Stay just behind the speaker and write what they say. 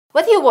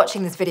Whether you're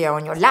watching this video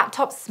on your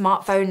laptop,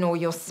 smartphone, or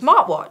your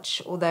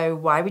smartwatch, although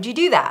why would you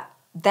do that?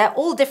 They're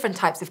all different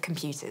types of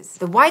computers.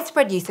 The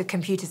widespread use of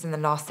computers in the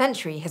last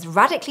century has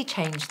radically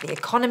changed the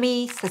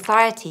economy,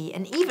 society,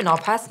 and even our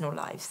personal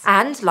lives.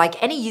 And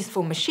like any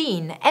useful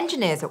machine,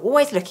 engineers are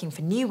always looking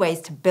for new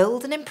ways to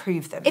build and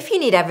improve them. If you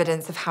need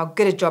evidence of how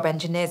good a job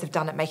engineers have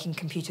done at making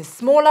computers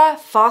smaller,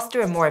 faster,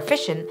 and more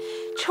efficient,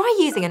 try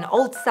using an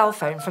old cell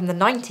phone from the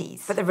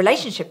 90s. But the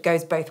relationship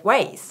goes both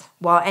ways.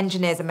 While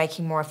engineers are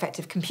making more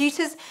effective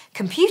computers,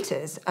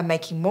 computers are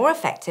making more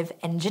effective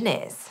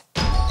engineers.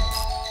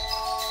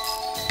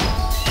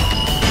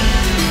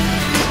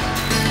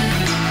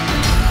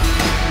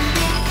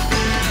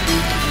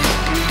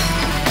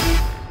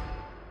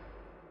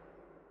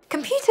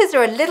 Computers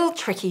are a little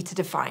tricky to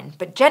define,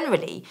 but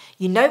generally,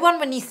 you know one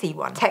when you see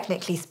one.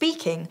 Technically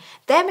speaking,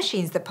 they're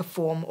machines that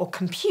perform or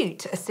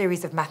compute a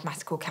series of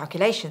mathematical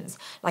calculations,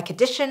 like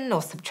addition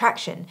or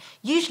subtraction,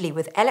 usually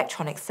with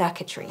electronic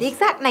circuitry. The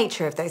exact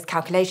nature of those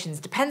calculations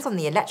depends on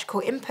the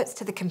electrical inputs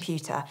to the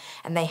computer,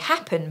 and they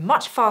happen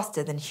much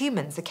faster than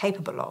humans are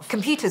capable of.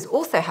 Computers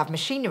also have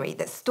machinery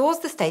that stores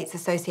the states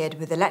associated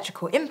with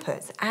electrical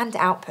inputs and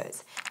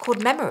outputs,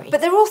 called memory.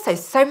 But they're also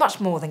so much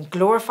more than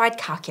glorified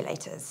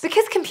calculators.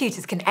 Because computers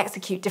can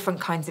execute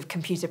different kinds of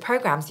computer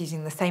programs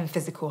using the same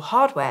physical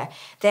hardware,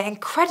 they're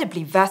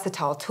incredibly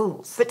versatile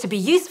tools. But to be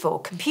useful,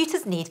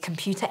 computers need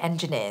computer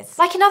engineers.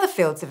 Like in other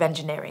fields of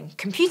engineering,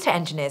 computer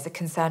engineers are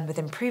concerned with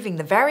improving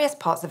the various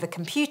parts of a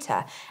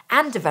computer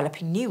and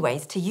developing new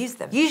ways to use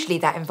them. Usually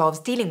that involves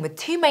dealing with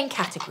two main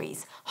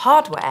categories,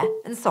 hardware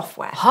and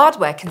software.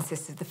 Hardware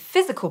consists of the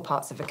physical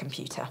parts of a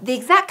computer. The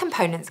exact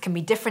components can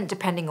be different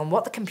depending on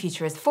what the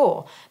computer is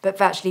for, but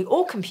virtually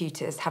all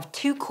computers have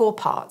two core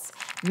parts,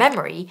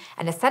 memory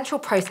and a central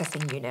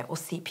processing unit, or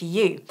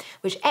CPU,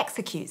 which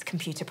executes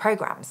computer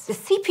programs. The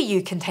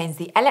CPU contains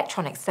the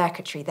electronic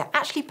circuitry that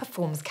actually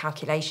performs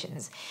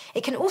calculations.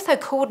 It can also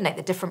coordinate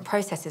the different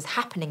processes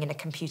happening in a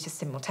computer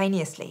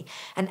simultaneously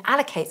and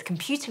allocates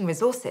computing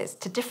resources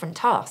to different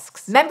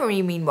tasks.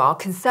 Memory, meanwhile,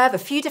 can serve a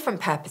few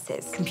different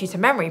purposes. Computer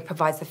memory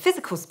provides the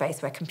physical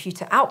space where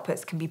computer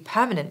outputs can be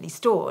permanently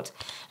stored,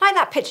 like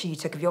that picture you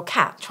took of your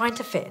cat trying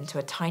to fit into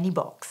a tiny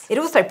box. It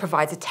also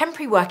provides a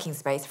temporary working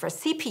space for a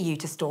CPU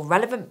to store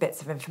relevant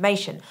bits of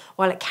information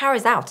while it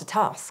carries out a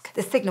task.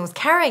 The signals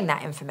carrying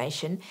that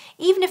information,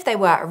 even if they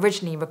were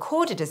originally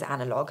recorded as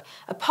analog,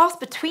 are passed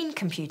between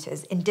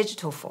computers in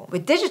digital form.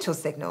 With digital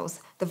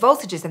signals, the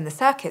voltages in the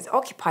circuits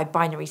occupy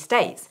binary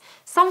states,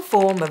 some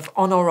form of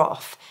on or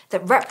off,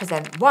 that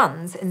represent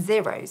ones and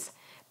zeros.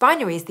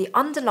 Binary is the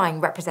underlying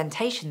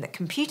representation that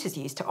computers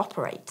use to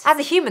operate. As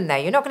a human though,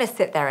 you're not going to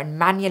sit there and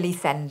manually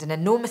send an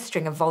enormous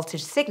string of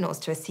voltage signals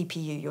to a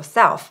CPU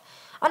yourself,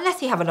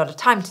 unless you have a lot of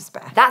time to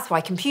spare. That's why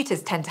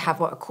computers tend to have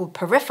what are called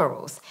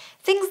peripherals,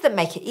 things that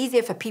make it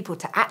easier for people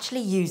to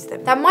actually use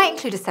them. That might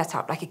include a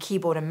setup like a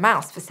keyboard and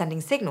mouse for sending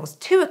signals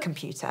to a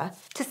computer.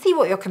 To see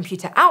what your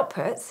computer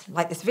outputs,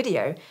 like this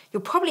video,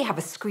 you'll probably have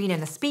a screen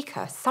and a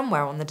speaker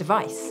somewhere on the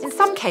device. In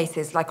some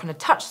cases, like on a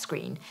touch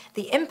screen,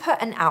 the input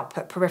and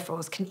output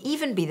peripherals can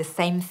even be the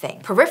same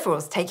thing.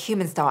 Peripherals take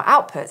human-style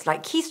outputs,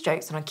 like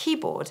keystrokes on a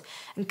keyboard,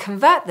 and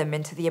convert them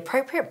into the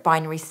appropriate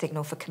binary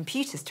signal for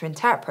computers to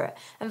interpret,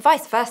 and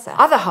vice versa.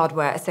 Other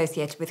hardware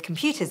associated with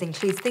computers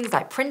includes things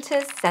like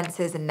printers,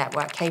 sensors, and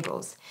network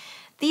cables.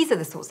 These are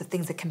the sorts of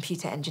things a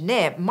computer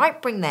engineer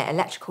might bring their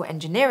electrical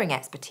engineering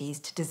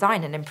expertise to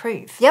design and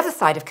improve. The other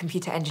side of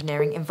computer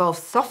engineering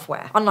involves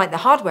software. Unlike the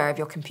hardware of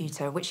your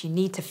computer, which you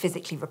need to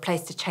physically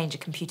replace to change a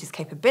computer's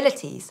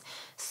capabilities,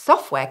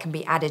 software can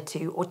be added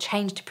to or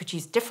changed to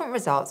produce different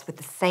results with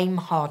the same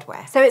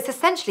hardware. So it's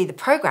essentially the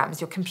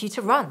programs your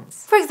computer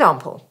runs. For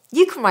example,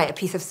 you can write a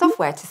piece of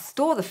software to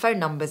store the phone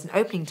numbers and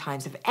opening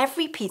times of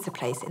every pizza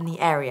place in the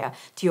area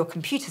to your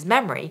computer's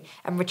memory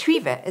and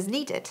retrieve it as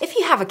needed. If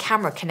you have a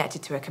camera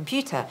connected to a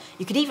computer,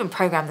 you could even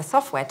program the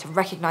software to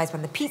recognize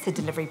when the pizza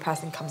delivery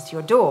person comes to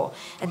your door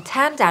and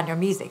turn down your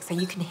music so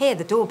you can hear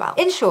the doorbell.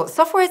 In short,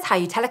 software is how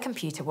you tell a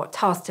computer what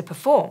task to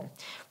perform.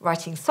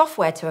 Writing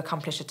software to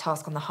accomplish a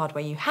task on the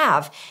hardware you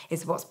have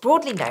is what's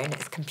broadly known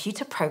as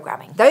computer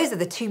programming. Those are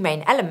the two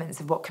main elements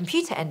of what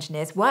computer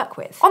engineers work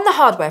with. On the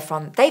hardware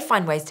front, they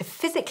find ways to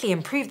physically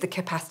improve the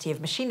capacity of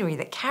machinery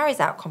that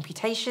carries out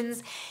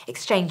computations,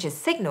 exchanges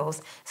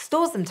signals,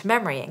 stores them to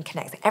memory, and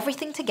connects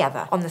everything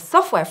together. On the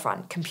software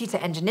front, computer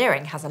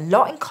engineering has a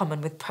lot in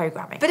common with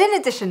programming. But in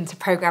addition to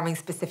programming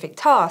specific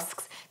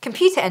tasks,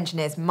 computer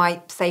engineers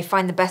might, say,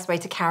 find the best way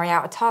to carry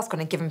out a task on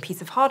a given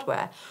piece of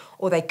hardware,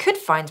 or they could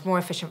find more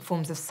efficient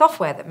forms of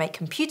software that make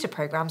computer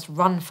programs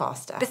run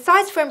faster.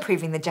 Besides for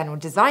improving the general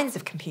designs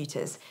of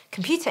computers,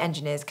 computer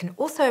engineers can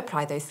also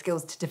apply those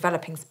skills to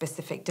developing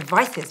specific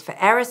devices for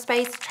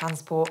aerospace,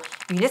 transport,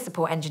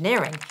 municipal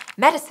engineering,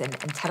 medicine,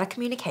 and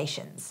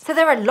telecommunications. So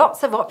there are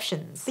lots of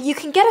options. But you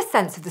can get a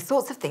sense of the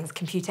sorts of things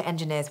computer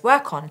engineers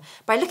work on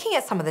by looking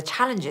at some of the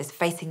challenges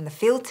facing the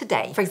field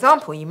today. For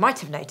example, you might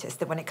have noticed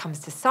that when it comes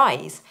to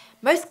size,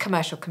 most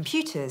commercial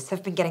computers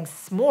have been getting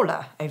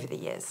smaller over the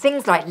years.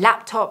 Things like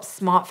laptops,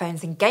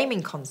 smartphones and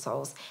gaming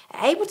consoles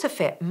are able to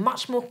fit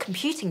much more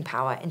computing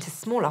power into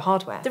smaller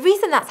hardware. The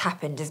reason that's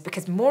happened is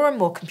because more and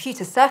more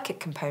computer circuit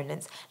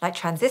components, like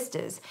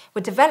transistors,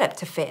 were developed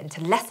to fit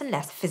into less and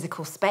less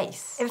physical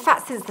space. In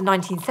fact, since the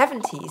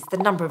 1970s, the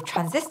number of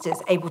transistors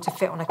able to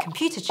fit on a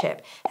computer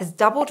chip has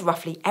doubled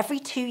roughly every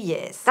 2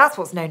 years. That's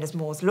what's known as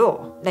Moore's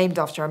Law, named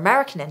after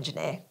American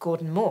engineer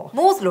Gordon Moore.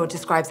 Moore's Law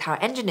describes how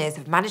engineers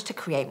have managed to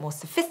create more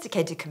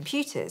sophisticated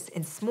computers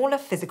in smaller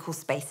physical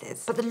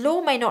spaces. But the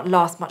law may not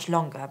last much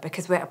longer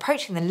because we're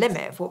approaching the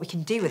limit of what we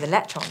can do with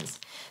electrons,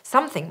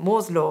 something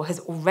Moore's Law has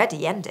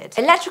already ended.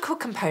 Electrical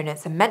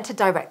components are meant to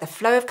direct the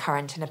flow of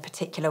current in a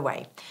particular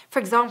way. For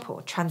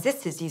example,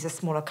 transistors use a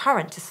smaller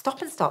current to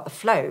stop and start the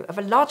flow of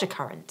a larger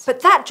current.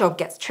 But that job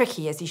gets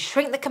tricky as you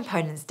shrink the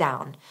components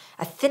down.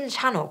 A thin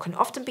channel can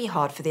often be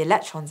hard for the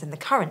electrons in the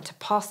current to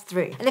pass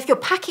through. And if you're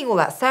packing all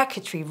that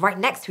circuitry right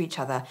next to each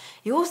other,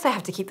 you also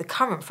have to keep the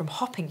current from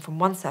hopping from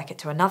one circuit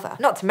to another.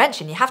 Not to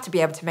mention, you have to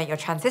be able to make your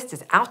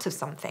transistors out of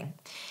something.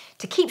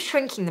 To keep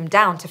shrinking them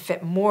down to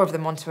fit more of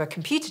them onto a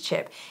computer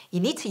chip,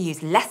 you need to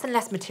use less and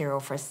less material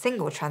for a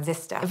single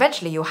transistor.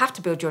 Eventually, you'll have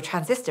to build your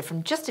transistor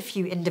from just a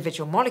few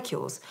individual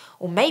molecules,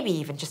 or maybe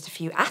even just a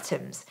few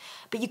atoms.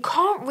 But you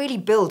can't really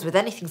build with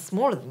anything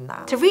smaller than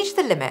that. To reach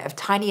the limit of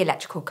tiny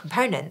electrical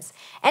components,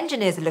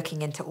 engineers are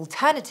looking into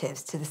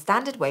alternatives to the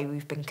standard way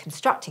we've been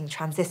constructing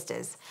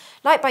transistors,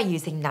 like by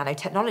using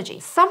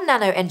nanotechnology. Some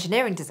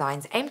nano-engineering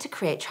designs aim to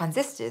create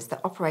transistors that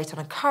operate on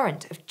a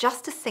current of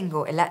just a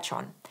single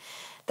electron.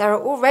 There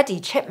are already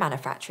chip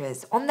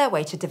manufacturers on their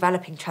way to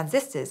developing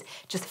transistors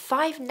just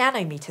 5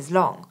 nanometers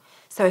long,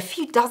 so a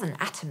few dozen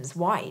atoms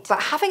wide.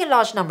 But having a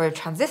large number of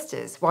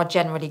transistors, while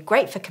generally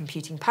great for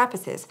computing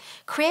purposes,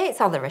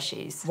 creates other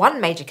issues. One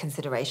major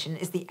consideration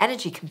is the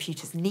energy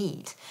computers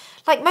need.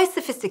 Like most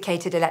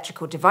sophisticated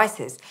electrical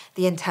devices,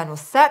 the internal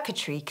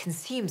circuitry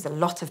consumes a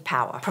lot of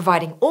power.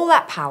 Providing all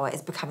that power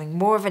is becoming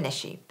more of an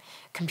issue.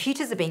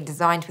 Computers are being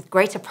designed with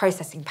greater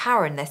processing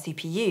power in their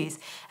CPUs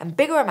and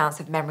bigger amounts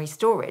of memory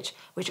storage,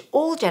 which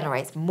all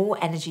generates more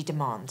energy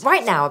demand.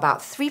 Right now, about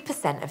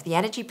 3% of the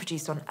energy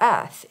produced on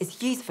Earth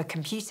is used for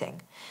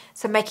computing.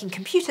 So making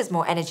computers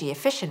more energy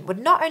efficient would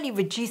not only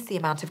reduce the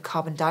amount of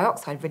carbon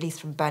dioxide released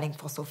from burning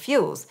fossil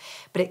fuels,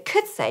 but it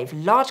could save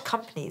large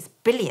companies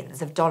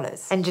billions of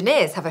dollars.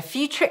 Engineers have a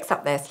few tricks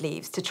up their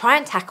sleeves to try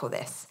and tackle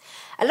this.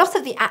 A lot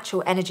of the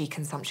actual energy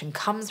consumption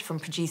comes from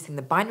producing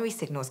the binary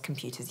signals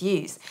computers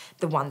use,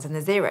 the ones and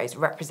the zeros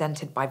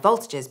represented by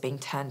voltages being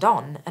turned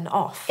on and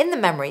off. In the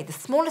memory, the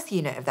smallest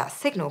unit of that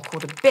signal,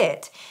 called a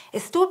bit,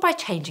 is stored by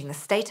changing the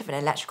state of an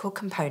electrical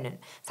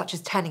component, such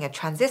as turning a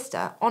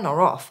transistor on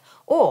or off,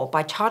 or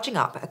by charging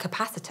up a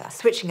capacitor.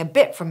 Switching a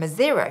bit from a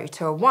 0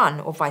 to a 1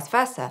 or vice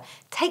versa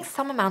takes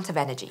some amount of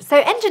energy. So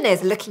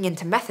engineers are looking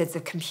into methods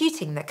of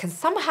computing that can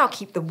somehow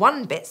keep the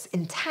 1 bits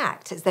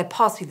intact as they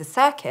pass through the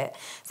circuit,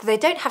 so they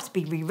don't have to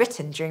be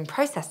rewritten during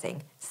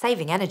processing,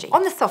 saving energy.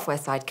 On the software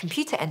side,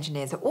 computer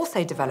engineers are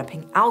also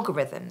developing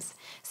algorithms,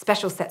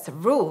 special sets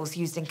of rules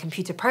used in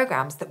computer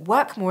programs that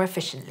work more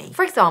efficiently.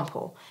 For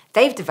example,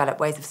 they've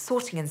developed ways of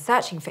sorting and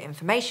searching for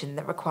information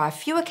that require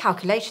fewer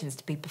calculations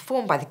to be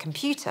performed by the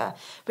computer,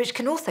 which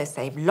can also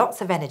save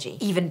lots of energy.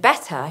 Even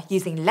better,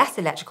 using less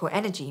electrical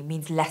energy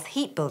means less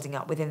heat building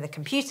up within the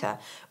computer,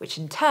 which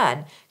in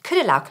turn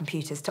could allow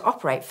computers to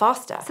operate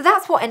faster. So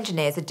that's what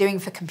engineers are doing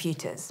for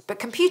computers, but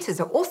computers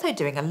are also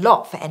doing a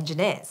lot for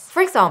engineers.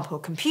 For example,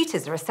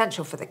 computers are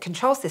essential for the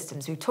control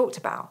systems we've talked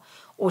about,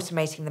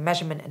 automating the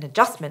measurement and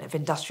adjustment of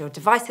industrial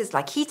devices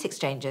like heat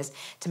exchangers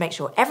to make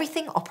sure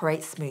everything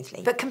operates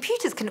smoothly. But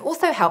computers can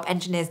also help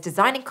engineers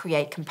design and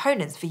create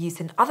components for use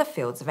in other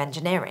fields of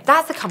engineering.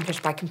 That's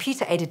accomplished by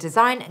computer-aided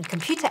design and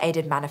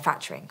computer-aided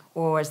manufacturing,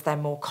 or as they're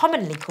more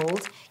commonly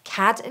called,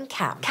 CAD and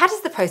CAM. CAD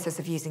is the process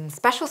of using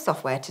special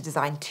software to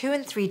design 2-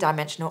 and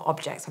 3-dimensional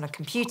objects on a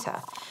computer.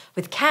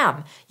 With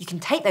CAM, you can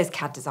take those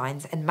CAD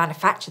designs and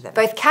manufacture them.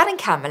 Both CAD and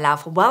CAM allow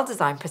for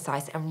well-designed,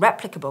 precise and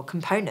replicable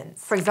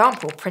components. For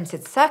example,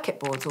 printed circuit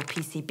boards or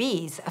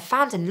PCBs are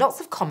found in lots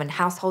of common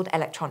household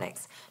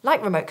electronics,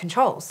 like remote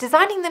controls.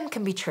 Designing them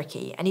can be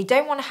tricky, and you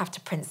don't want to have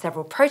to print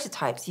several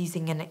prototypes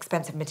using an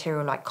expensive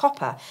material like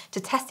copper to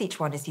test each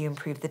one as you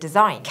improve the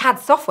design. CAD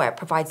software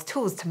provides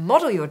tools to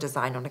model your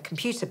design on a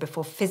computer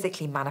before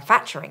physically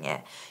manufacturing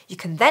it. You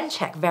can then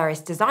check various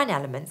design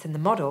elements in the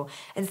model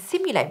and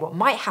simulate what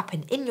might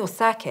happen in your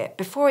circuit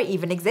before it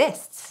even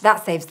exists.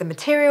 That saves the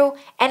material,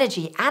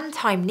 energy and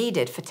time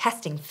needed for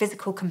testing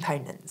physical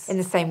components. In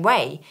the same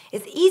way,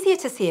 it's easier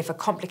to see if a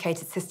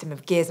complicated system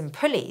of gears and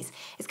pulleys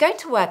is going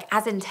to work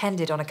as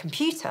intended on a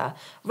computer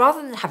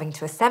rather than having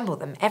to assemble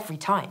them every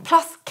time.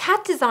 Plus,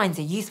 CAD designs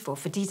are useful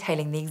for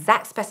detailing the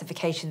exact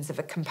specifications of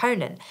a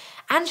component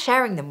and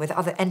sharing them with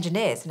other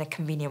engineers in a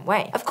convenient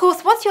way. Of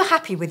course, once you're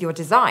happy with your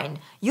design,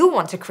 you'll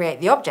want to create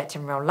the object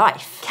in real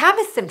life. CAM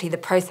is simply the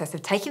process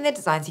of taking the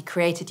designs you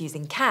created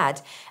using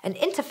CAD and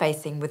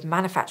interfacing with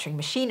manufacturing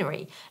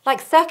machinery,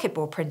 like circuit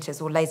board printers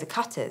or laser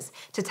cutters,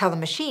 to tell the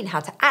machine how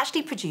to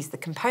actually produce the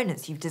components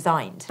components you've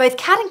designed. Both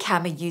CAD and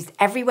CAM are used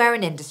everywhere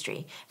in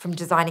industry, from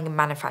designing and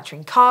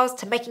manufacturing cars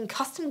to making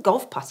custom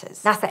golf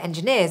putters. NASA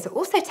engineers are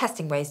also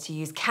testing ways to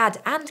use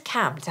CAD and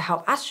CAM to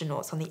help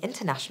astronauts on the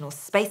International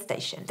Space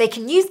Station. They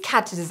can use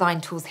CAD to design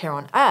tools here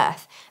on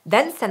Earth,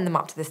 then send them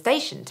up to the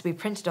station to be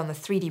printed on the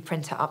 3D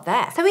printer up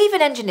there. So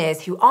even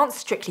engineers who aren't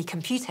strictly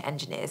computer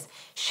engineers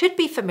should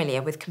be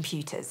familiar with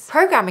computers.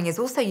 Programming is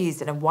also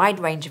used in a wide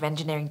range of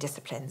engineering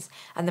disciplines,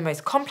 and the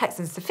most complex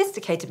and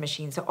sophisticated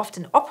machines are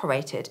often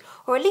operated,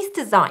 or at least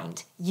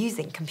designed,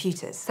 using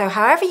computers. So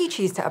however you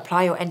choose to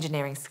apply your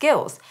engineering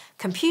skills,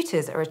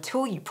 computers are a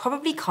tool you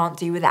probably can't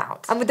do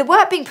without. And with the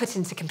work being put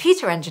into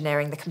computer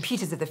engineering, the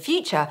computers of the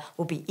future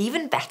will be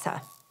even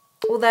better.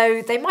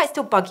 Although they might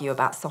still bug you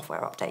about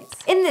software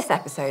updates. In this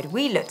episode,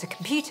 we looked at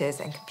computers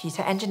and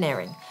computer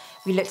engineering.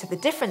 We looked at the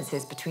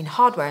differences between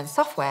hardware and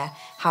software,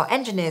 how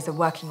engineers are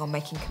working on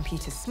making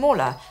computers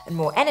smaller and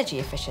more energy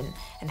efficient,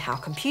 and how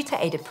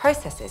computer-aided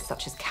processes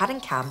such as CAD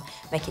and CAM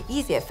make it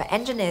easier for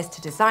engineers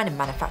to design and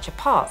manufacture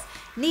parts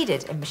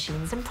needed in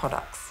machines and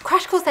products.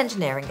 Crash Course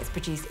Engineering is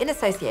produced in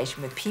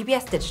association with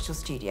PBS Digital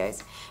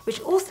Studios, which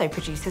also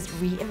produces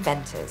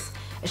Reinventors,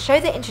 a show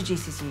that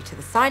introduces you to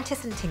the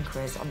scientists and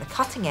tinkerers on the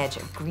cutting edge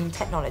of green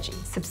technology.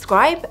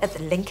 Subscribe at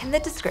the link in the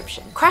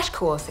description. Crash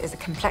Course is a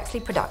Complexly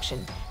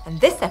production, and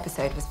this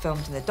episode was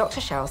filmed in the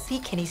Dr. Cheryl C.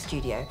 Kinney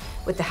studio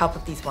with the help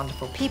of these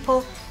wonderful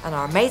people, and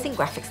our amazing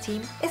graphics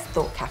team is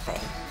Thought Cafe.